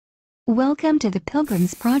Welcome to the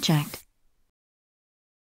Pilgrims Project.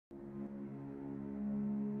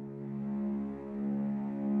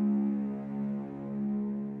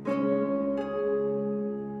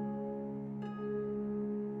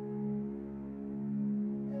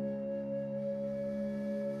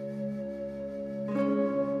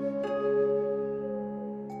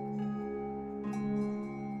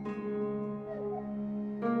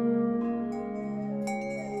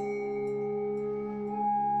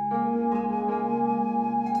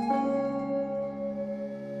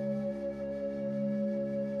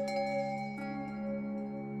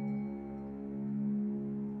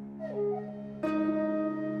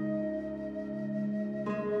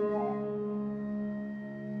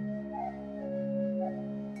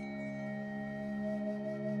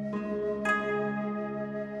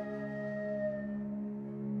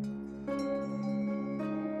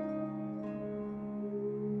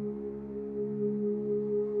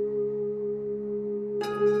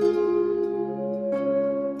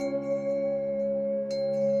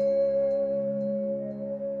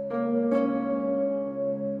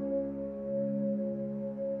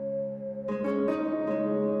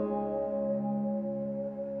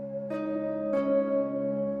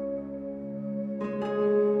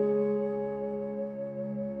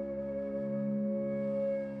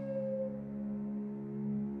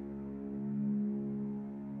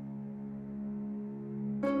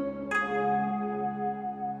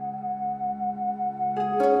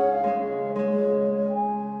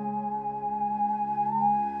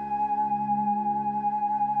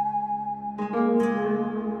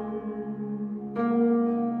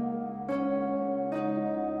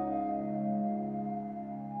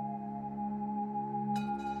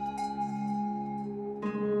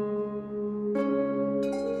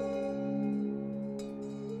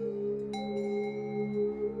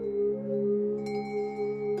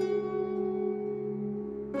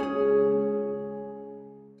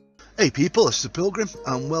 Hey people, it's the Pilgrim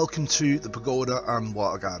and welcome to the Pagoda and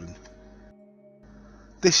Water Garden.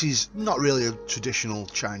 This is not really a traditional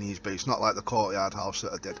Chinese base, not like the courtyard house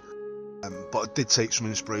that I did, but I did take some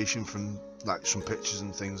inspiration from like some pictures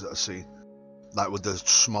and things that I see, like with the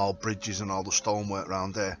small bridges and all the stonework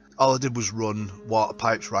around there. All I did was run water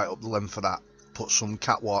pipes right up the length of that, put some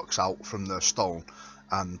catwalks out from the stone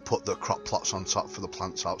and put the crop plots on top for the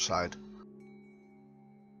plants outside.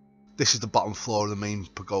 This is the bottom floor of the main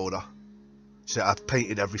pagoda. So I've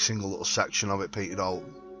painted every single little section of it, painted all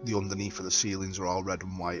the underneath of the ceilings are all red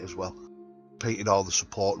and white as well. Painted all the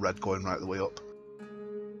support red going right the way up.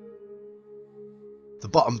 The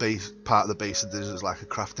bottom base part of the base of this is like a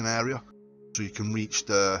crafting area, so you can reach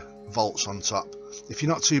the vaults on top. If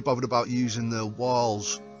you're not too bothered about using the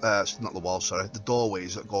walls, the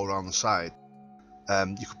doorways that go around the side,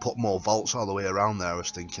 you could put more vaults all the way around there, I was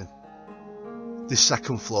thinking. This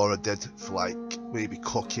second floor I did for like maybe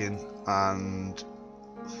cooking and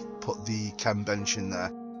put the chem bench in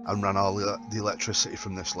there and ran all the electricity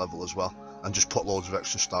from this level as well, and just put loads of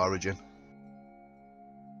extra storage in.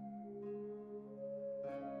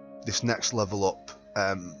 This next level up,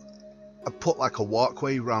 I put like a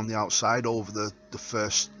walkway around the outside over the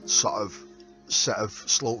first sort of set of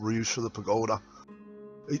slope roofs for the pagoda.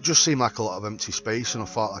 It just seemed like a lot of empty space and I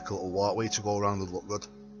thought like a little walkway to go around would look good.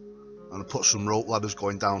 And I put some rope ladders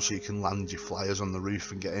going down so you can land your flyers on the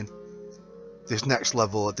roof and get in. This next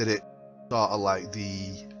level I did it sort of like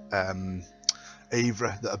the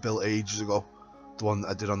Avra that I built ages ago, the one that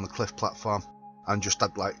I did on the cliff platform, and just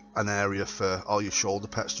had like an area for all your shoulder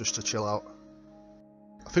pets just to chill out.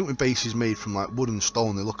 I think with bases made from like wood and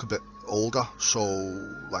stone they look a bit older, so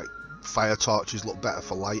like fire torches look better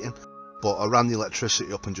for lighting, but I ran the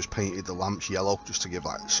electricity up and just painted the lamps yellow just to give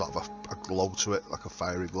like sort of a glow to it, like a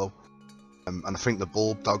fiery glow. And I think the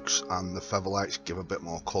bulb dogs and the feather lights give a bit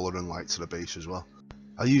more colour and light to the base as well.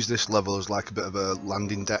 I use this level as like a bit of a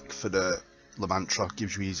landing deck for the Lamantra,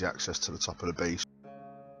 gives you easy access to the top of the base.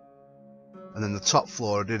 And then the top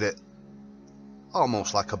floor I did it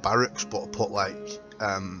almost like a barracks, but I put like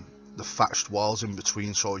the thatched walls in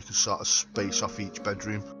between so you can sort of space off each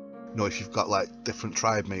bedroom. You know, if you've got like different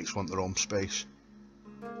tribe mates want their own space.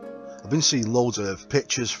 I've been seeing loads of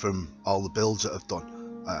pictures from all the builds that I've done.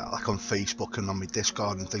 Like on Facebook and on my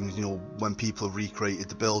Discord and things, you know, when people have recreated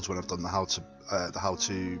the builds when I've done the how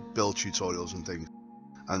to build tutorials and things,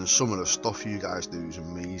 and some of the stuff you guys do is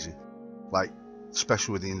amazing, like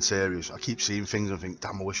especially with the interiors. I keep seeing things and think,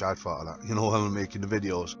 damn, I wish I'd thought of that, you know, when I'm making the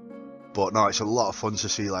videos. But no, it's a lot of fun to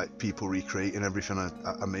see like people recreating everything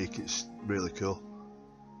I make. It's really cool.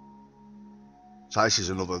 So this is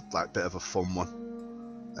another like bit of a fun one.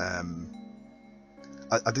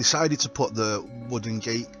 I decided to put the wooden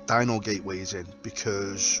dino gateways in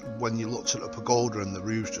because when you looked at the pagoda and the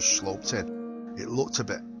roofs just sloped in, it looked a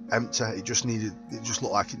bit empty. It just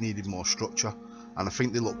looked like it needed more structure, and I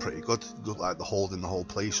think they look pretty good. It looked like they're holding the whole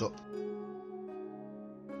place up.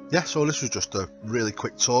 Yeah, so this was just a really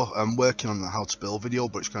quick tour. I'm working on the how to build video,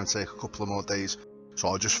 but it's going to take a couple of more days, so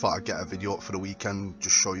I just thought I'd get a video up for the weekend,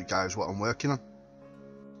 just show you guys what I'm working on.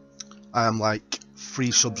 I am like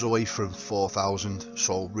 3 subs away from 4,000,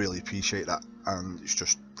 so really appreciate that, and it's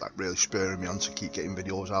just like really spurring me on to keep getting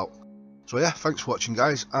videos out. So yeah, thanks for watching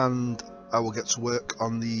guys, and I will get to work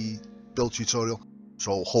on the build tutorial,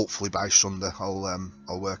 so hopefully by Sunday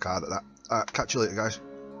I'll work hard at that. Catch you later guys.